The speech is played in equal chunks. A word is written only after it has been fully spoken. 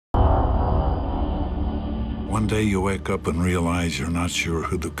One day you wake up and realize you're not sure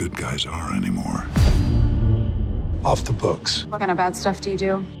who the good guys are anymore. Off the books. What kind of bad stuff do you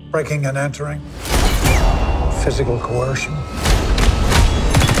do? Breaking and entering. Physical coercion.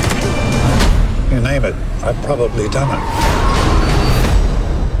 You name it, I've probably done it.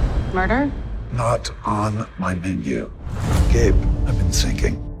 Murder? Not on my menu. Gabe, I've been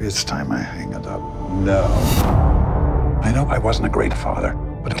thinking. It's time I hang it up. No. I know I wasn't a great father,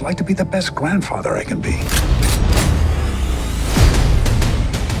 but I'd like to be the best grandfather I can be.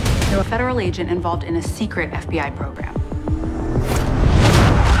 You're a federal agent involved in a secret FBI program.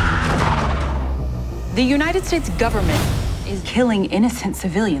 The United States government is killing innocent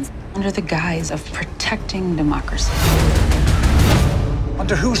civilians under the guise of protecting democracy.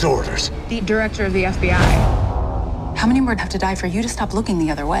 Under whose orders? The director of the FBI. How many more would have to die for you to stop looking the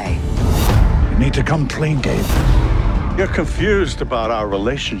other way? You need to come clean, Gabe. You're confused about our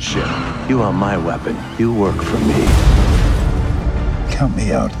relationship. You are my weapon. You work for me. Count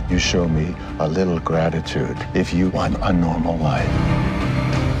me out. You show me a little gratitude if you want a normal life.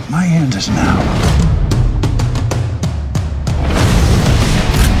 My end is now.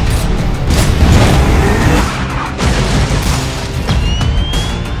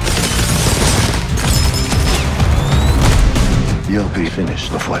 You'll be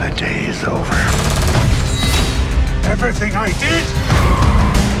finished before the day is over. Everything I did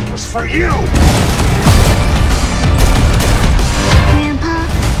was for you. Grandpa,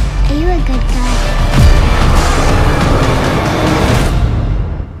 are you a good guy?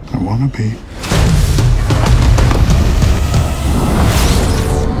 I want to be.